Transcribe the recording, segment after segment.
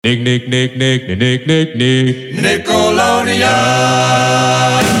Nickelodeon.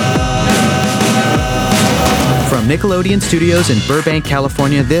 From Nickelodeon Studios in Burbank,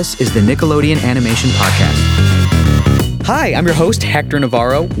 California, this is the Nickelodeon Animation Podcast. Hi, I'm your host, Hector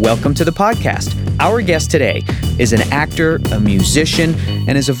Navarro. Welcome to the podcast. Our guest today is an actor, a musician,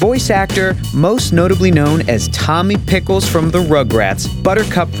 and is a voice actor most notably known as Tommy Pickles from the Rugrats,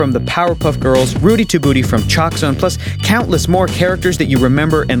 Buttercup from the Powerpuff Girls, Rudy Tooboody from Chalk Zone, plus countless more characters that you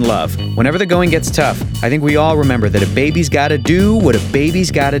remember and love. Whenever the going gets tough, I think we all remember that a baby's gotta do what a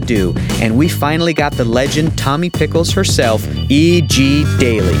baby's gotta do. And we finally got the legend Tommy Pickles herself, E.G.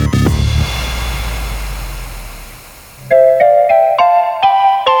 Daily.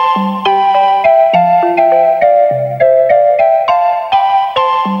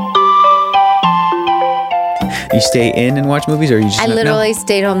 You stay in and watch movies, or you just? I literally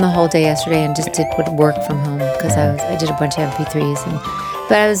stayed home the whole day yesterday and just did work from home because I did a bunch of MP3s,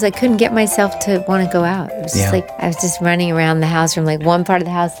 but I was like couldn't get myself to want to go out. It was just like I was just running around the house from like one part of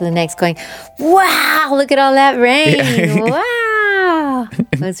the house to the next, going, "Wow, look at all that rain! Yeah. Wow,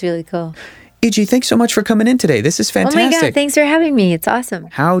 that's really cool." E.G., thanks so much for coming in today. This is fantastic. Oh my God, thanks for having me. It's awesome.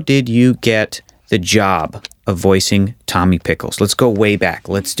 How did you get the job of voicing Tommy Pickles? Let's go way back.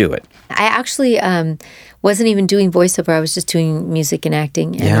 Let's do it. I actually wasn't even doing voiceover. I was just doing music and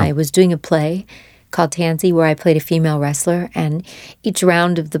acting. And I was doing a play called Tansy where I played a female wrestler. And each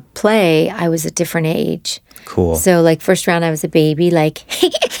round of the play, I was a different age. Cool. So like first round, I was a baby, like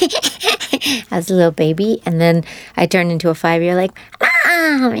I was a little baby. And then I turned into a 5-year, like,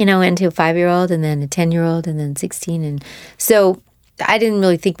 into a 5-year-old and then a 10-year-old and then 16. And so I didn't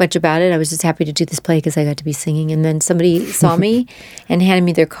really think much about it. I was just happy to do this play because I got to be singing. And then somebody saw me and handed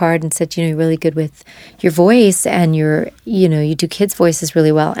me their card and said, you're really good with your voice and you do kids' voices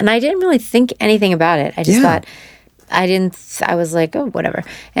really well. And I didn't really think anything about it. I just thought, I was like, oh, whatever.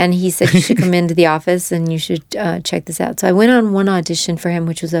 And he said, you should come into the office and you should check this out. So I went on one audition for him,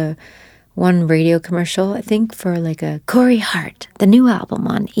 which was one radio commercial, I think, for like a Corey Hart, the new album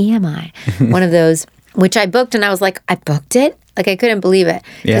on EMI. One of those, which I booked, and I was like, I booked it? Like, I couldn't believe it.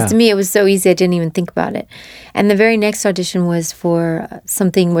 Because to me, it was so easy, I didn't even think about it. And the very next audition was for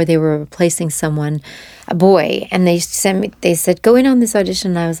something where they were replacing someone, a boy. And they said, go in on this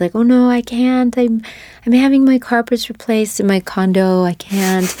audition. And I was like, oh, no, I can't. I'm having my carpets replaced in my condo. I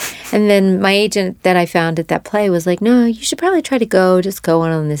can't. And then my agent that I found at that play was like, no, you should probably try to go. Just go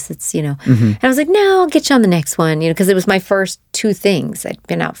on this. It's, And I was like, no, I'll get you on the next one, because it was my first 2 things I'd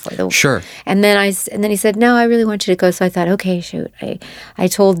been out for. Sure. And then he said, no, I really want you to go. So I thought, okay, shoot. I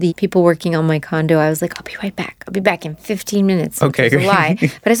told the people working on my condo, I was like, I'll be right back. I'll be back in 15 minutes. Okay. It's a lie.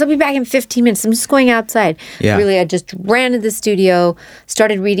 But I said, I'll be back in 15 minutes. I'm just going outside. Yeah. Really, I just ran to the studio,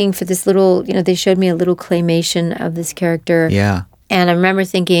 started reading for this little, they showed me a little claymation of this character. Yeah. And I remember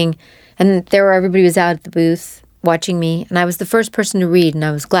thinking, and everybody was out at the booth watching me, and I was the first person to read, and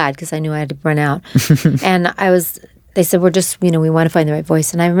I was glad because I knew I had to run out. And they said, we're just, we want to find the right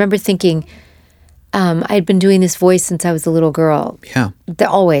voice. And I remember thinking, I'd been doing this voice since I was a little girl. Yeah.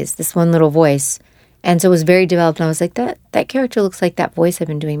 Always, this one little voice. And so it was very developed. And I was like, that character looks like that voice I've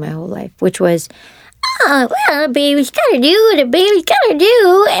been doing my whole life, which was, oh, well, a baby's got to do what a baby's got to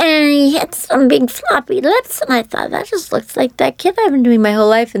do. And he had some big floppy lips. And I thought, that just looks like that kid I've been doing my whole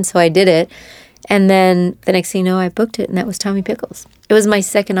life. And so I did it. And then the next thing you know, I booked it. And that was Tommy Pickles. It was my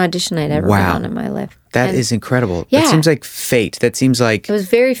second audition I'd ever been on in my life. That is incredible. Yeah. That seems like fate. That seems like... It was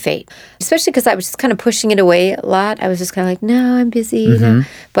very fate. Especially because I was just kind of pushing it away a lot. I was just kind of like, no, I'm busy. No.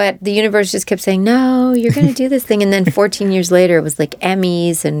 But the universe just kept saying, no, you're going to do this thing. And then 14 years later, it was like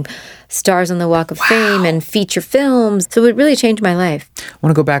Emmys and stars on the Walk of Fame and feature films. So it really changed my life. I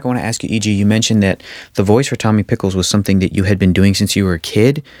want to go back. I want to ask you, E.G., you mentioned that the voice for Tommy Pickles was something that you had been doing since you were a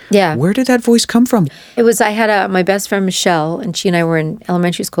kid. Yeah. Where did that voice come from? I had my best friend, Michelle, and she and I were in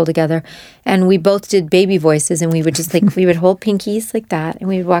elementary school together. And we both did baby voices, and we would just we would hold pinkies like that, and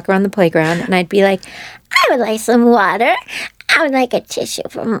we would walk around the playground, and I'd be like, I would like some water. I would like a tissue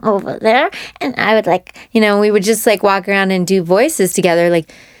from over there. And I would we would just walk around and do voices together.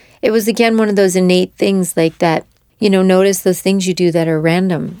 It was, again, one of those innate things that, notice those things you do that are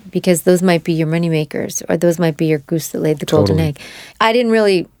random, because those might be your moneymakers, or those might be your goose that laid the golden egg. I didn't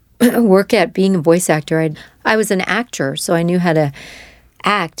really work at being a voice actor. I was an actor, so I knew how to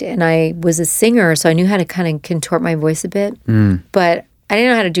act, and I was a singer, so I knew how to kind of contort my voice a bit. But I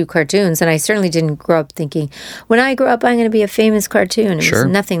didn't know how to do cartoons, and I certainly didn't grow up thinking, when I grow up, I'm going to be a famous cartoon. It was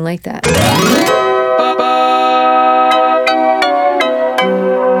nothing like that.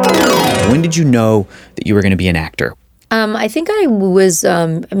 When did you know that you were going to be an actor? I think I was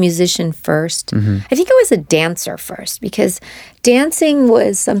a musician first. I think I was a dancer first because dancing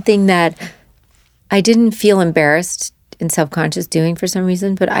was something that I didn't feel embarrassed and self-conscious doing for some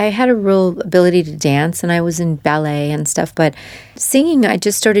reason, but I had a real ability to dance, and I was in ballet and stuff. But singing, I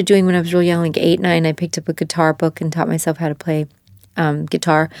just started doing when I was real young, like 8, 9. I picked up a guitar book and taught myself how to play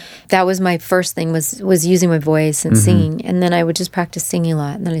guitar. That was my first thing, was using my voice and singing. And then I would just practice singing a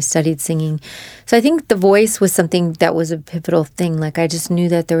lot. And then I studied singing. So I think the voice was something that was a pivotal thing. Like I just knew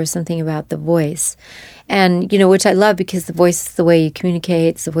that there was something about the voice. And, which I love because the voice is the way you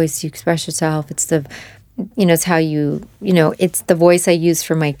communicate. It's the voice you express yourself. It's the, it's how you, it's the voice I use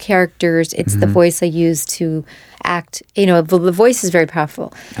for my characters. It's the voice I use to act. The voice is very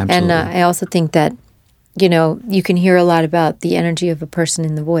powerful. Absolutely. And I also think that you can hear a lot about the energy of a person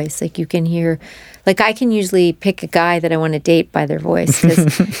in the voice. Like you can hear, like I can usually pick a guy that I want to date by their voice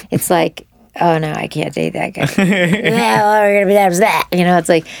because it's like, oh no, I can't date that guy. It's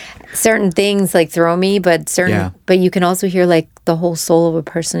like certain things like throw me, but but you can also hear like the whole soul of a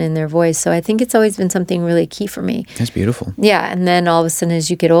person in their voice. So I think it's always been something really key for me. That's beautiful. Yeah, and then all of a sudden as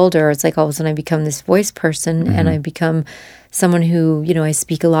you get older, it's like all of a sudden I become this voice person and I become someone who, I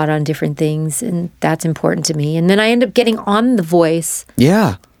speak a lot on different things, and that's important to me. And then I end up getting on The Voice.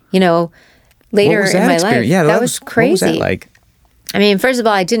 Yeah. Later in my life. Yeah, that was crazy. What was that like? I mean, first of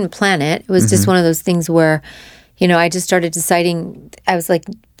all, I didn't plan it. It was just one of those things where, I just started deciding, I was like,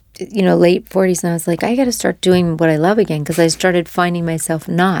 late 40s, and I was like, I got to start doing what I love again, because I started finding myself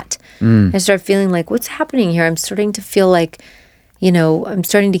not. I started feeling like, what's happening here? I'm starting to feel like, I'm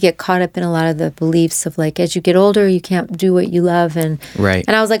starting to get caught up in a lot of the beliefs of like, as you get older, you can't do what you love. And right.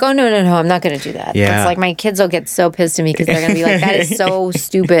 And I was like, oh, no, I'm not going to do that. Yeah. It's like my kids will get so pissed at me because they're going to be like, that is so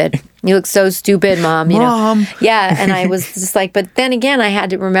stupid. You look so stupid, Mom. Mom. Yeah. And I was just like, but then again, I had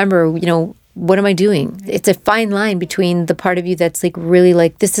to remember, what am I doing? It's a fine line between the part of you that's like really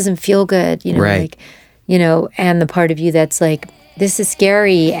like, this doesn't feel good, right. And the part of you that's like, this is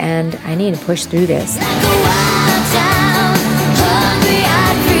scary and I need to push through this.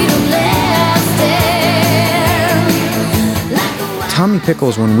 Tommy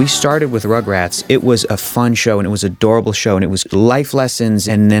Pickles, when we started with Rugrats, it was a fun show and it was an adorable show and it was life lessons,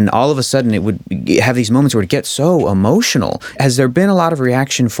 and then all of a sudden it would have these moments where it gets so emotional. Has there been a lot of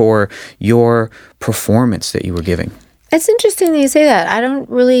reaction for your performance that you were giving? It's interesting that you say that. I don't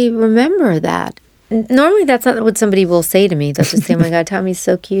really remember that. Normally that's not what somebody will say to me. They'll just say, oh my God, Tommy's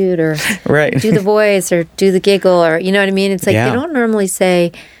so cute, or right. do the voice, or do the giggle, or you know what I mean? It's like they don't normally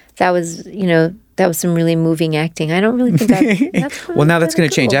say that was, that was some really moving acting. I don't really think that's well, now that's going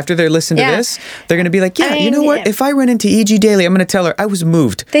to change. After they're listening to this, they're going to be like, you know what? If I run into E.G. Daily, I'm going to tell her I was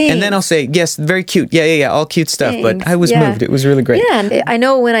moved. Thanks. And then I'll say, yes, very cute. Yeah, all cute stuff. Thanks. But I was moved. It was really great. Yeah, and I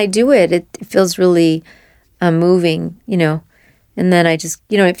know when I do it, it feels really moving, And then I just,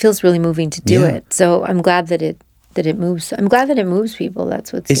 it feels really moving to do it. So I'm glad that it moves. I'm glad that it moves people.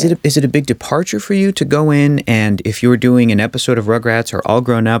 That's what's Is it a big departure for you to go in and if you were doing an episode of Rugrats or All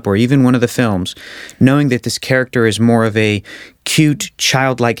Grown Up or even one of the films, knowing that this character is more of a cute,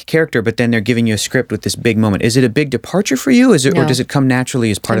 childlike character, but then they're giving you a script with this big moment. Is it a big departure for you? Or does it come naturally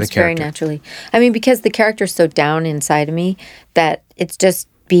as part of the character? Very naturally. I mean, because the character's so down inside of me that it's just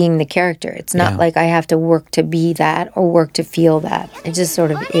being the character. It's not like I have to work to be that or work to feel that. It just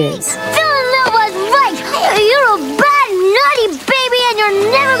sort of is. You're a bad, nutty baby, and you're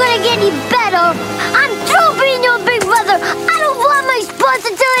never gonna get any better. I'm through being your big brother. I don't want my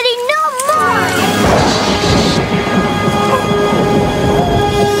responsibility no more.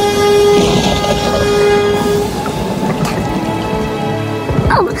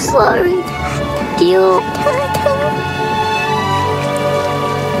 I'm sorry, Neil.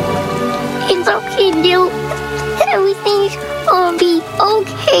 It's okay, Neil. Everything's gonna be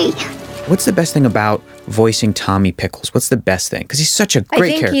okay. What's the best thing about voicing Tommy Pickles? What's the best thing? Because he's such a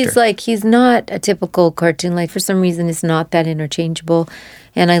great character. I think he's not a typical cartoon. Like, for some reason, it's not that interchangeable.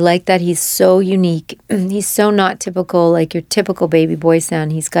 And I like that he's so unique. He's so not typical, like your typical baby boy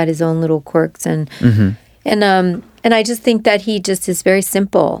sound. He's got his own little quirks. And I just think that he just is very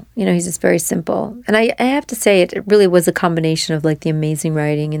simple. He's just very simple. And I have to say, it really was a combination of like the amazing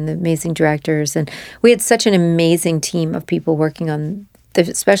writing and the amazing directors. And we had such an amazing team of people working on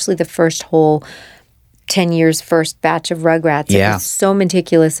especially the first whole 10 years, first batch of Rugrats. Yeah. It was so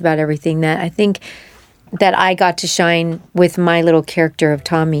meticulous about everything that I think that I got to shine with my little character of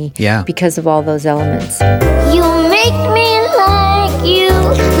Tommy because of all those elements. You make me like you.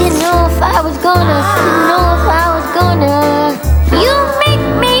 You know if I was gonna. You make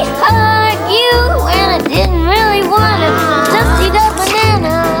me hug you, and I didn't really wanna. Just eat a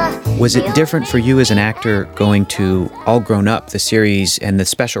banana. Was it different for you as an actor going to All Grown Up, the series, and the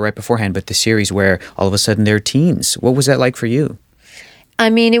special right beforehand, but the series where all of a sudden they're teens? What was that like for you? I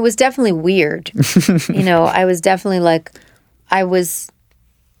mean, it was definitely weird. I was definitely like, I was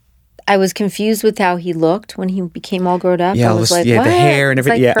confused with how he looked when he became all grown up. Yeah, I was like, the what? hair and It's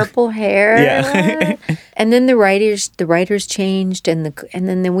everything. like purple hair. Yeah. And then the writers changed, and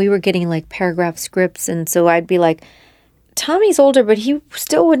then we were getting like paragraph scripts, and so I'd be like, Tommy's older, but he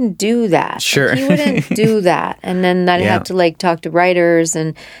still wouldn't do that. Sure. Like, he wouldn't do that. And then I'd have to like talk to writers,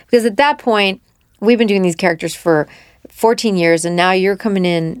 and because at that point we've been doing these characters for 14 years, and now you're coming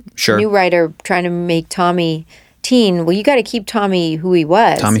in, new writer, trying to make Tommy teen. Well, you got to keep Tommy who he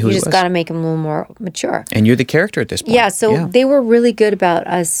was. You just got to make him a little more mature. And you're the character at this point. Yeah, so they were really good about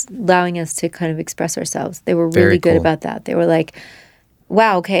us, allowing us to kind of express ourselves. They were really good about that. They were like,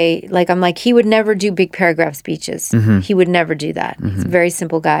 wow, okay. Like, I'm like, he would never do big paragraph speeches. Mm-hmm. He would never do that. He's a very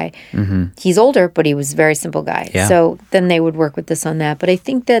simple guy. Mm-hmm. He's older, but he was a very simple guy. Yeah. So then they would work with us on that. But I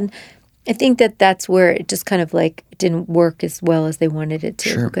think that that's where it just kind of like didn't work as well as they wanted it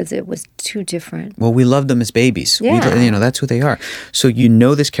to, because it was too different. Well, we love them as babies. Yeah. That's who they are. So you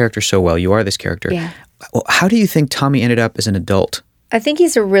know this character so well. You are this character. Yeah. Well, how do you think Tommy ended up as an adult? I think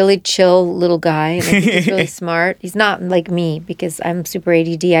he's a really chill little guy. And I think he's really smart. He's not like me because I'm super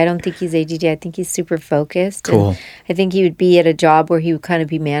ADD. I don't think he's ADD. I think he's super focused. Cool. And I think he would be at a job where he would kind of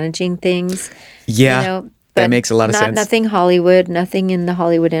be managing things. Yeah. That makes a lot of sense. Nothing Hollywood, nothing in the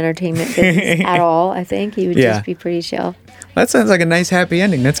Hollywood entertainment business at all, I think. He would just be pretty chill. That sounds like a nice happy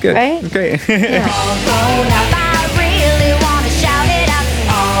ending. That's good. Right? Great. Yeah. All grown up, I really want to shout it out.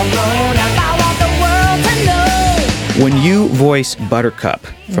 All grown up, I want the world to know. When you voice Buttercup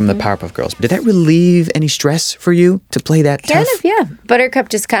from the Powerpuff Girls, did that relieve any stress for you to play that tough? Kind of, yeah. Buttercup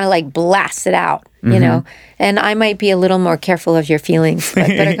just kind of like blasts it out, you know. And I might be a little more careful of your feelings, but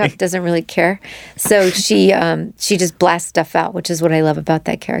Buttercup doesn't really care. So she just blasts stuff out, which is what I love about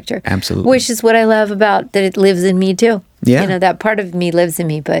that character. Absolutely. Which is what I love about that it lives in me too. Yeah. That part of me lives in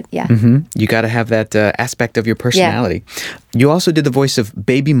me, but yeah. You got to have that aspect of your personality. You also did the voice of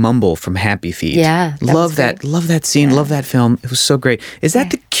Baby Mumble from Happy Feet. Yeah, that Love was that. great. Love that scene. Love that film. It was so great. Is that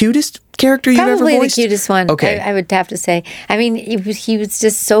the cutest character you've ever Probably voiced? the cutest one. Okay. I would have to say. I mean, he was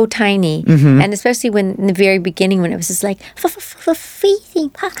just so tiny, and especially when in the very beginning when it was just like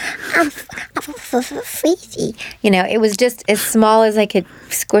Feethy, it was just as small as I could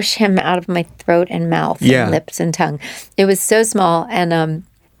squish him out of my throat and mouth and lips and tongue. It was so small, and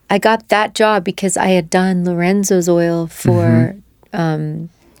I got that job because I had done Lorenzo's Oil for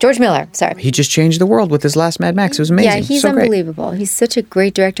George Miller. Sorry. He just changed the world with his last Mad Max. It was amazing. Yeah, he's so great. unbelievable. He's such a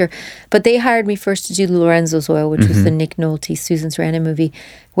great director. But they hired me first to do Lorenzo's Oil, which was the Nick Nolte, Susan Sarandon movie,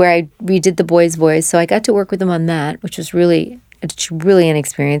 where I redid the boy's voice. So I got to work with him on that, which was really an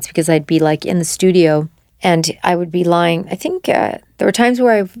experience because I'd be like in the studio and I would be lying. I think there were times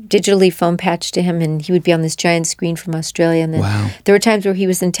where I digitally phone patched to him and he would be on this giant screen from Australia. And then there were times where he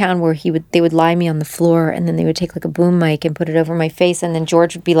was in town where they would lie me on the floor and then they would take like a boom mic and put it over my face. And then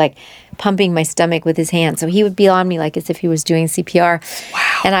George would be like pumping my stomach with his hand. So he would be on me like as if he was doing CPR.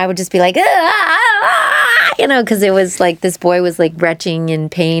 Wow. And I would just be like, because it was like this boy was like retching in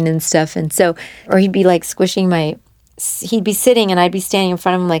pain and stuff. And so, or he'd be like squishing he'd be sitting and I'd be standing in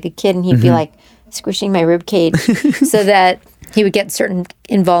front of him like a kid and he'd be like squishing my rib cage so that he would get certain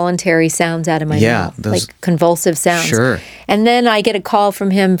involuntary sounds out of my mouth, like convulsive sounds. Sure. And then I get a call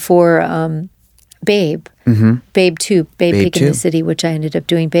from him for Babe, Babe 2, Babe Pig in the City, which I ended up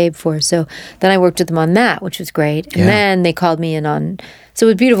doing Babe for. So then I worked with them on that, which was great. And then they called me in on, so it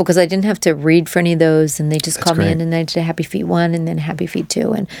was beautiful because I didn't have to read for any of those. And they just called me in and I did a Happy Feet 1 and then Happy Feet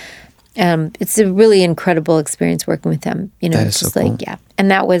 2. And it's a really incredible experience working with them. That is just so cool. And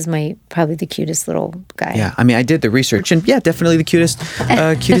that was probably the cutest little guy. Yeah, I mean, I did the research, and definitely the cutest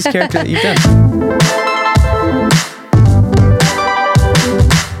character that you've done.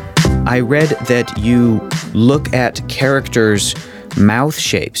 I read that you look at characters' mouth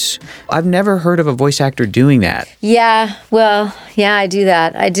shapes. I've never heard of a voice actor doing that. Yeah, well, I do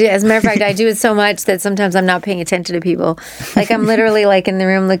that. I do. As a matter of fact, I do it so much that sometimes I'm not paying attention to people. Like I'm literally like in the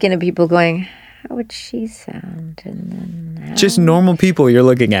room looking at people going, how would she sound? And then just normal people you're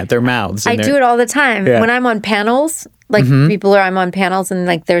looking at, their mouths. I do it all the time. Yeah. When I'm on panels, like I'm on panels and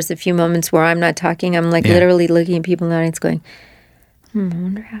like there's a few moments where I'm not talking. I'm like literally looking at people in the audience going, I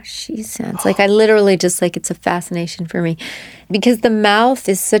wonder how she sounds. Like I literally just like it's a fascination for me because the mouth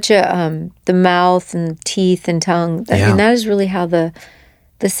is such a the mouth and teeth and tongue. I mean that is really how the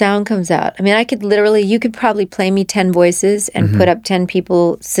sound comes out. I mean you could probably play me 10 voices and put up 10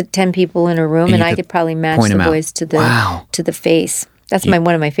 people in a room and I could probably match the voice to the face. That's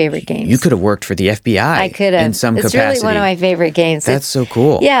one of my favorite games. You could have worked for the FBI. I could have. In some it's capacity. Really one of my favorite games. That's so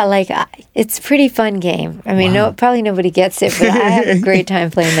cool. Yeah, like it's a pretty fun game. I mean, probably nobody gets it, but I have a great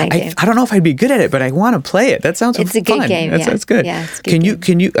time playing that game. I don't know if I'd be good at it, but I want to play it. That sounds fun. It's a good game. That's good. Yeah, it's a good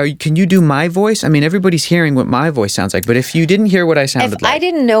game. Can you do my voice? I mean, everybody's hearing what my voice sounds like, but if you didn't hear what I sounded If like, I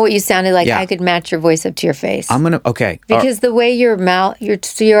didn't know what you sounded like, Yeah. I could match your voice up to your face. okay. Because the way your mouth,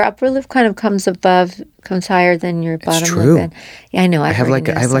 your upper lip kind of comes higher than your bottom true. lip. Yeah, I know. I have like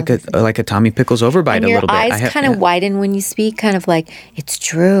a Tommy Pickles overbite and a your little bit. eyes kind of widen when you speak, kind of like it's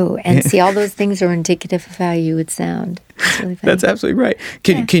true. And see, all those things are indicative of how you would sound. It's really fun. That's absolutely right.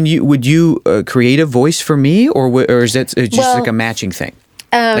 Would you create a voice for me, or is that just like a matching thing?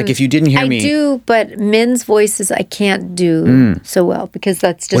 Like if you didn't hear me, I do, but men's voices I can't do so well because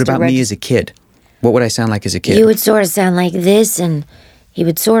that's just. What about me as a kid? What would I sound like as a kid? You would sort of sound like this, and he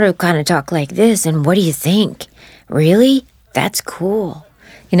would sort of kind of talk like this. And what do you think? Really? That's cool.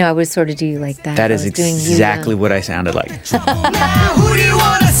 I would sort of do you like that. That is exactly what I sounded like. Now who do you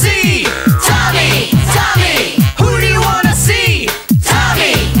want to see? Tommy! Who do you want to see?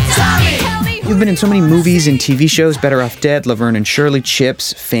 Tommy! You've been in so many movies and TV shows: Better Off Dead, Laverne and Shirley,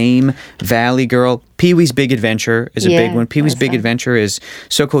 Chips, Fame, Valley Girl. Pee-wee's Big Adventure is a big one. Pee-wee's Big Adventure is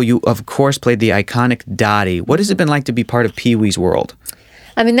so cool. You, of course, played the iconic Dottie. What has it been like to be part of Pee-wee's world?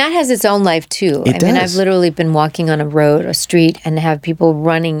 I mean, that has its own life, too. It mean, does. I've literally been walking on a street, and have people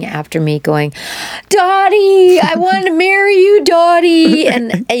running after me going, Dottie, I want to marry you, Dottie.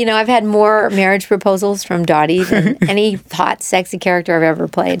 And, I've had more marriage proposals from Dottie than any hot, sexy character I've ever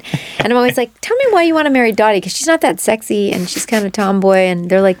played. And I'm always like, tell me why you want to marry Dottie, because she's not that sexy, and she's kind of tomboy. And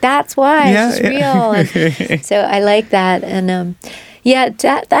they're like, that's why. She's real. And so I like that. And,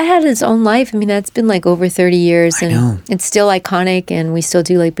 that had its own life. I mean, that's been like over 30 years, and it's still iconic, and we still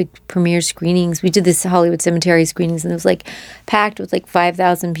do like big premiere screenings. We did this Hollywood Cemetery screenings, and it was like packed with like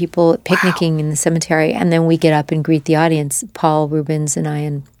 5,000 people picnicking in the cemetery, and then we get up and greet the audience, Paul Rubens and I,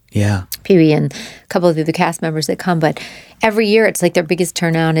 and Pee-wee and a couple of the other cast members that come. But every year it's like their biggest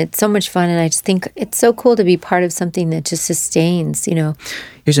turnout. It's so much fun, and I just think it's so cool to be part of something that just sustains,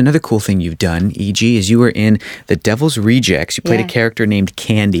 Here's another cool thing you've done, E.G., is you were in The Devil's Rejects. You played a character named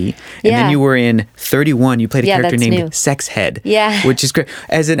Candy. And then you were in 31. You played a character named Sexhead. Yeah. Which is great.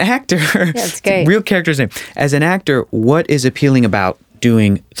 As an actor, that's great. Real character's name. As an actor, what is appealing about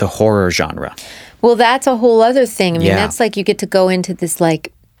doing the horror genre? Well, that's a whole other thing. I mean, that's like you get to go into this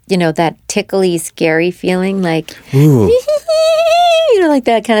like, that tickly, scary feeling, like, like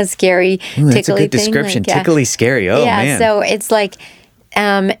that kind of scary, tickly that's a good thing. description. Like, tickly, scary. Oh, man. Yeah, so it's like,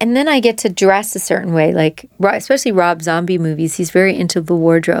 and then I get to dress a certain way, like, especially Rob Zombie movies. He's very into the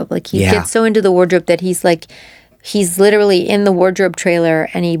wardrobe. Like, he gets so into the wardrobe that he's literally in the wardrobe trailer,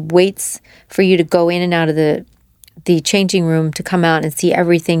 and he waits for you to go in and out of the changing room to come out and see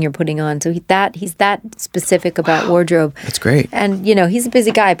everything you're putting on. So he's that specific about wardrobe. That's great. And, he's a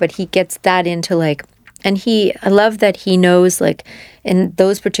busy guy, but he gets that into like, and I love that he knows, like, in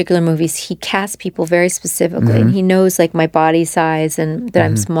those particular movies, he casts people very specifically, and he knows, like, my body size and that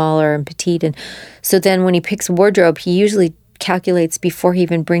I'm smaller and petite. And so then when he picks wardrobe, he usually calculates before he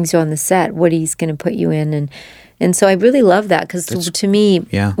even brings you on the set what he's going to put you in. And so I really love that, because to me,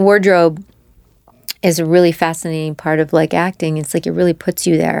 wardrobe is a really fascinating part of like acting. It's like it really puts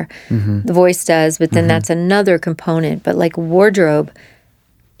you there. The voice does, but then that's another component. But like wardrobe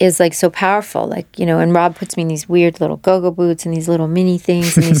is like so powerful. Like, and Rob puts me in these weird little go-go boots and these little mini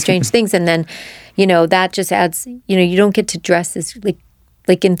things and these strange things. And then, that just adds, you don't get to dress as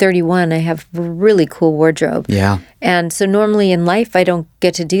like in 31, I have a really cool wardrobe. Yeah. And so normally in life, I don't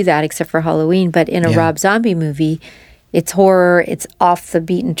get to do that except for Halloween. But in a Rob Zombie movie, it's horror, it's off the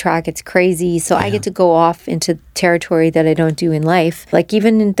beaten track, it's crazy. So I get to go off into territory that I don't do in life. Like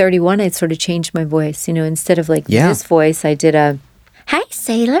even in 31, I sort of changed my voice. Instead of like this voice, I did a, "Hi,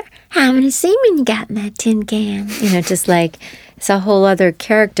 sailor. How many seamen you got in that tin can?" Just like it's a whole other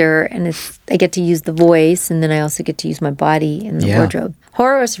character. And I get to use the voice, and then I also get to use my body in the wardrobe.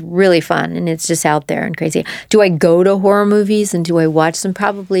 Horror is really fun, and it's just out there and crazy. Do I go to horror movies and do I watch them?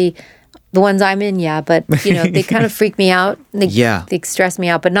 Probably. The ones I'm in, but they kind of freak me out. They stress me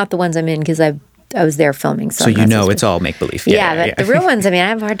out, but not the ones I'm in, because I was there filming. So it's all make believe. But the real ones, I mean, I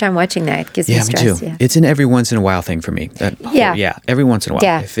have a hard time watching that. It gives me stress. Me too. Yeah. It's an every once in a while thing for me. Every once in a while.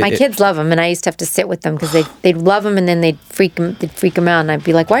 Yeah, my kids love them, and I used to have to sit with them because they'd love them, and then they'd freak them out, and I'd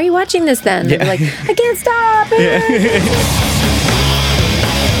be like, "Why are you watching this then?" And they'd be like, "I can't stop."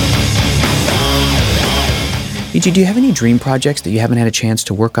 E.G., do you have any dream projects that you haven't had a chance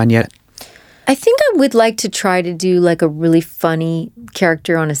to work on yet? I think I would like to try to do like a really funny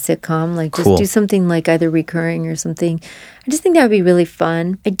character on a sitcom, like just Cool. do something like either recurring or something. I just think that would be really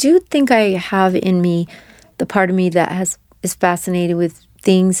fun. I do think I have in me the part of me that is fascinated with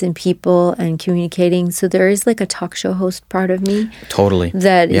things and people and communicating. So there is like a talk show host part of me Totally.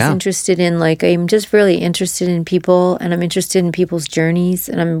 that is Yeah. interested in, like, I'm just really interested in people, and I'm interested in people's journeys,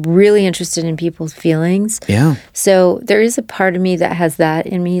 and I'm really interested in people's feelings. Yeah. So there is a part of me that has that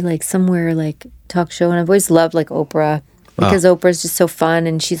in me, like somewhere like talk show. And I've always loved like Oprah because Oprah's just so fun,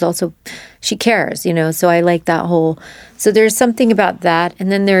 and she cares, you know. So I like that whole. So there's something about that,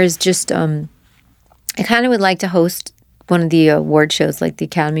 and then there is just I kind of would like to host one of the award shows, like the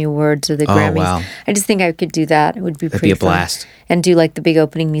Academy Awards or the Grammys. Wow. I just think I could do that. It would be pretty be a fun. blast. And do like the big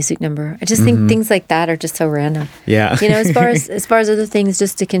opening music number. I just think things like that are just so random. Yeah. You know, as far as other things,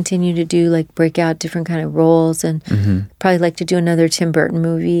 just to continue to do, like break out different kind of roles, and probably like to do another Tim Burton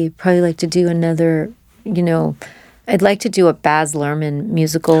movie. Probably like to do another, you know, I'd like to do a Baz Luhrmann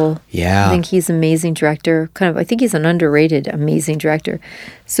musical. Yeah. I think he's an amazing director. I think he's an underrated, amazing director.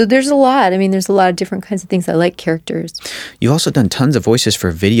 So there's a lot. I mean, there's a lot of different kinds of things. I like characters. You've also done tons of voices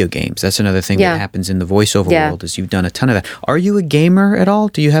for video games. That's another thing Yeah. that happens in the voiceover Yeah. world is you've done a ton of that. Are you a gamer at all?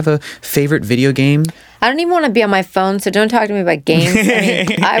 Do you have a favorite video game? I don't even want to be on my phone, so don't talk to me about games. I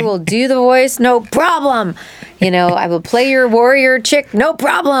mean, I will do the voice, no problem. You know, I will play your warrior chick, no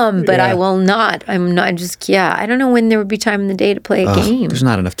problem. But I will not. I'm not just, I don't know when there would be time in the day to play a game. There's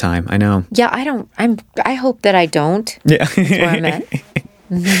not enough time. I know. Yeah, I hope that I don't. Yeah. That's where I'm at.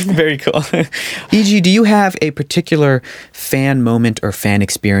 Very cool. E.G., do you have a particular fan moment or fan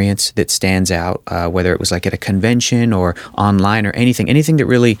experience that stands out, whether it was like at a convention or online or anything that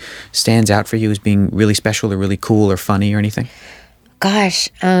really stands out for you as being really special or really cool or funny or anything? Gosh,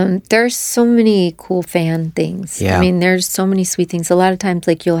 there's so many cool fan things. Yeah. I mean, there's so many sweet things. A lot of times,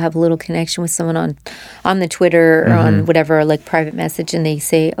 like, you'll have a little connection with someone on the Twitter or on whatever, like, private message, and they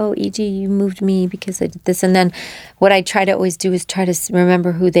say, oh, E.G., you moved me because I did this. And then what I try to always do is try to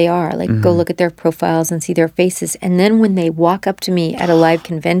remember who they are. Like, go look at their profiles and see their faces. And then when they walk up to me at a live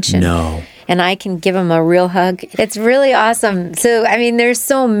convention... No. And I can give them a real hug. It's really awesome. So, I mean, there's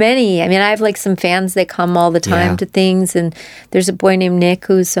so many. I mean, I have like some fans that come all the time Yeah. to things. And there's a boy named Nick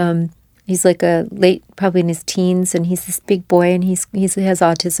who's he's like a late, probably in his teens, and he's this big boy, and he has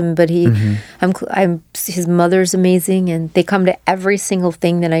autism. But his mother's amazing, and they come to every single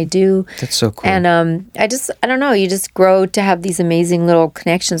thing that I do. That's so cool. And I don't know, you just grow to have these amazing little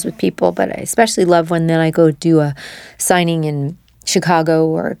connections with people. But I especially love when then I go do a signing in Chicago,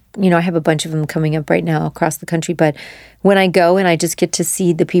 or, you know, I have a bunch of them coming up right now across the country. But when I go and I just get to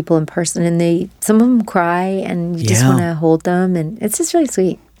see the people in person, and some of them cry, and you just Yeah. want to hold them, and it's just really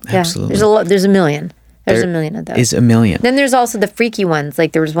sweet. Absolutely. There's a million. There's There a million of those. Is a million. Then there's also the freaky ones.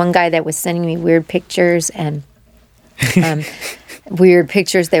 Like there was one guy that was sending me weird pictures and weird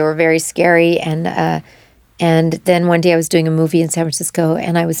pictures. They were very scary. And then one day I was doing a movie in San Francisco,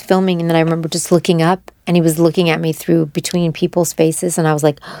 and I was filming, and then I remember just looking up, and he was looking at me through between people's faces, and I was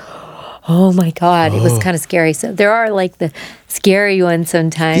like, oh my God, it was kind of scary. So there are like the scary ones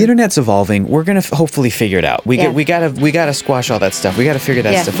sometimes. The internet's evolving. We're gonna hopefully figure it out. We Yeah. gotta squash all that stuff. We gotta figure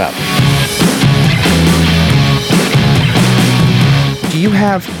that Yeah. stuff out. Do you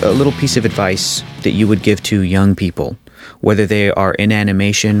have a little piece of advice that you would give to young people, whether they are in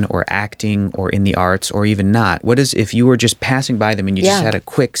animation or acting or in the arts or even not? What is, if you were just passing by them and you just Yeah. had a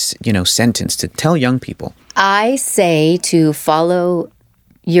quick, sentence to tell young people? I say to follow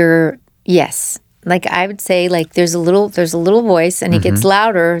your yes. Like I would say, like there's a little voice, and it gets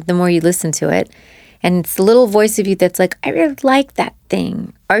louder the more you listen to it. And it's the little voice of you that's like, I really like that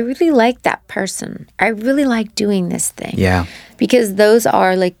thing. I really like that person. I really like doing this thing. Yeah. Because those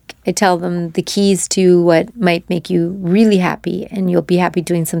are, like I tell them, the keys to what might make you really happy, and you'll be happy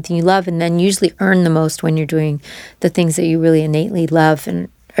doing something you love, and then usually earn the most when you're doing the things that you really innately love and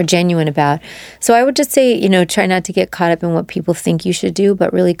are genuine about. So I would just say, try not to get caught up in what people think you should do,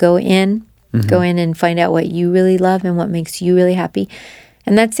 but really go in and find out what you really love and what makes you really happy.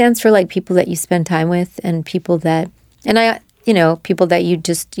 And that stands for like people that you spend time with, and people that, people that you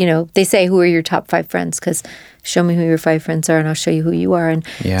just, they say, who are your top 5 friends? Because show me who your 5 friends are, and I'll show you who you are. And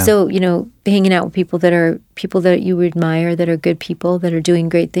Yeah. so, hanging out with people that you admire, that are good people, that are doing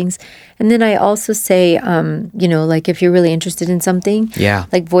great things. And then I also say, like if you're really interested in something, Yeah.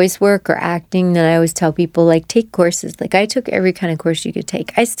 like voice work or acting, then I always tell people, like, take courses. Like I took every kind of course you could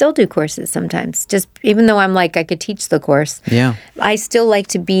take. I still do courses sometimes, just even though I'm like, I could teach the course. Yeah. I still like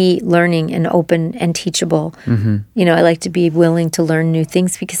to be learning and open and teachable. I like to be willing to learn new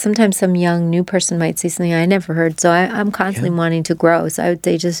things, because sometimes some young new person might say something I never ever heard. So I'm constantly wanting to grow. So I would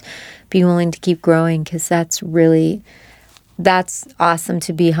say just be willing to keep growing, because that's awesome,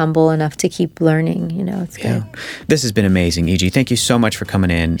 to be humble enough to keep learning. It's good. This has been amazing, E.G. Thank you so much for coming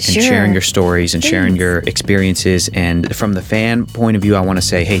in and Sure. sharing your stories and sharing Thanks. your experiences. And from the fan point of view, I want to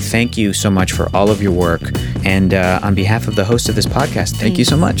say, hey, thank you so much for all of your work. And on behalf of the host of this podcast, thank you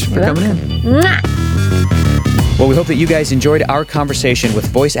so much for coming in. Mwah! Well, we hope that you guys enjoyed our conversation with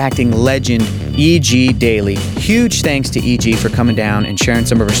voice acting legend E.G. Daily. Huge thanks to E.G. for coming down and sharing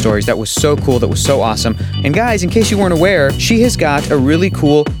some of her stories. That was so cool. That was so awesome. And guys, in case you weren't aware, she has got a really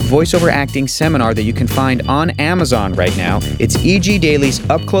cool voiceover acting seminar that you can find on Amazon right now. It's E.G. Daily's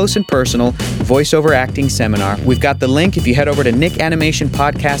Up Close and Personal Voiceover Acting Seminar. We've got the link if you head over to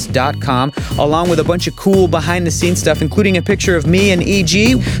nickanimationpodcast.com, along with a bunch of cool behind-the-scenes stuff, including a picture of me and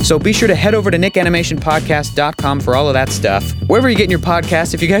E.G. So be sure to head over to nickanimationpodcast.com for all of that stuff. Wherever you're getting your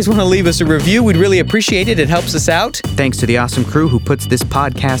podcast, if you guys want to leave us a review, we'd really appreciate it. It helps us out. Thanks to the awesome crew who puts this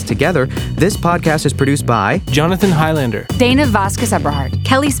podcast together. This podcast is produced by Jonathan Highlander, Dana Vasquez Eberhardt,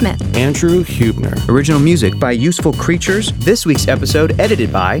 Kelly Smith, Andrew Hubner, original music by Useful Creatures. This week's episode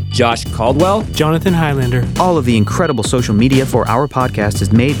edited by Josh Caldwell, Jonathan Highlander, all of the incredible social media for our podcast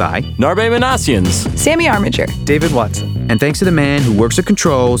is made by Narbe Manassians, Sammy Armiger, David Watson, and thanks to the man who works the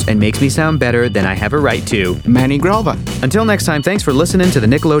controls and makes me sound better than I have a right to, Manny Gralva. Until next time, thanks for listening to the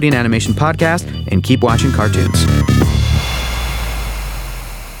Nickelodeon Animation Podcast, and keep watching cartoons.